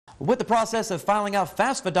With the process of filing out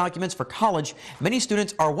FAFSA documents for college, many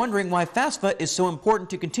students are wondering why FAFSA is so important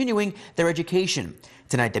to continuing their education.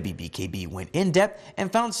 Tonight, WBKB went in depth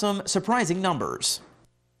and found some surprising numbers.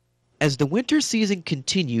 As the winter season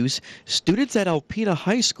continues, students at Alpena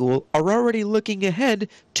High School are already looking ahead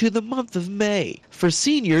to the month of May. For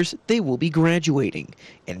seniors, they will be graduating,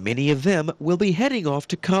 and many of them will be heading off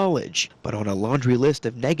to college. But on a laundry list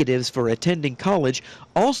of negatives for attending college,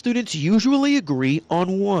 all students usually agree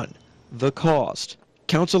on one: the cost.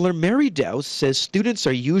 Counselor Mary Dowse says students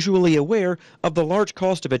are usually aware of the large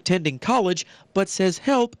cost of attending college, but says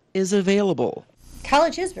help is available.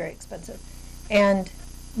 College is very expensive, and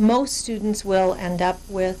most students will end up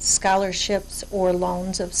with scholarships or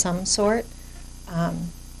loans of some sort,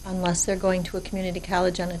 unless they're going to a community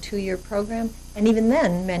college on a 2-year program. And even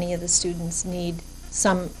then, many of the students need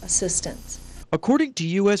some assistance. According to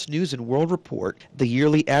U.S. News & World Report, the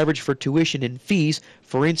yearly average for tuition and fees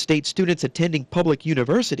for in-state students attending public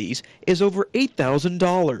universities is over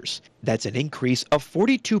 $8,000. That's an increase of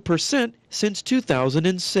 42% since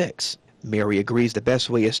 2006. Mary agrees the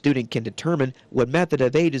best way a student can determine what method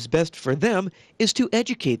of aid is best for them is to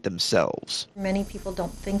educate themselves. Many people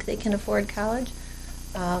don't think they can afford college.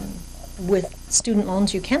 With student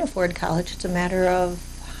loans, you can afford college. It's a matter of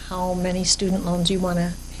how many student loans you want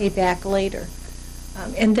to pay back later.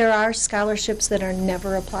 And there are scholarships that are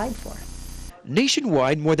never applied for.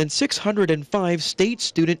 Nationwide, more than 605 state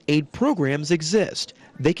student aid programs exist.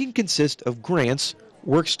 They can consist of grants,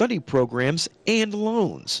 work-study programs, and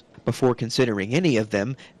loans. Before considering any of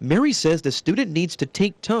them, Mary says the student needs to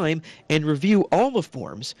take time and review all the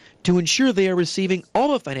forms to ensure they are receiving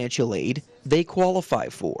all the financial aid they qualify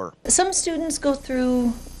for. Some students go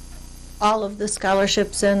through all of the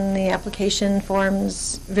scholarships and the application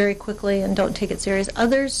forms very quickly and don't take it serious.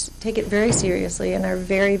 Others take it very seriously and are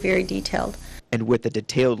very, very detailed. And with a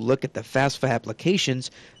detailed look at the FAFSA applications,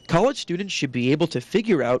 college students should be able to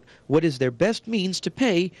figure out what is their best means to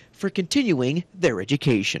pay for continuing their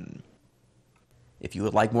education. If you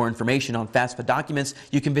would like more information on FAFSA documents,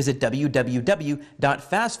 you can visit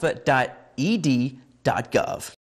www.fasfa.ed.gov.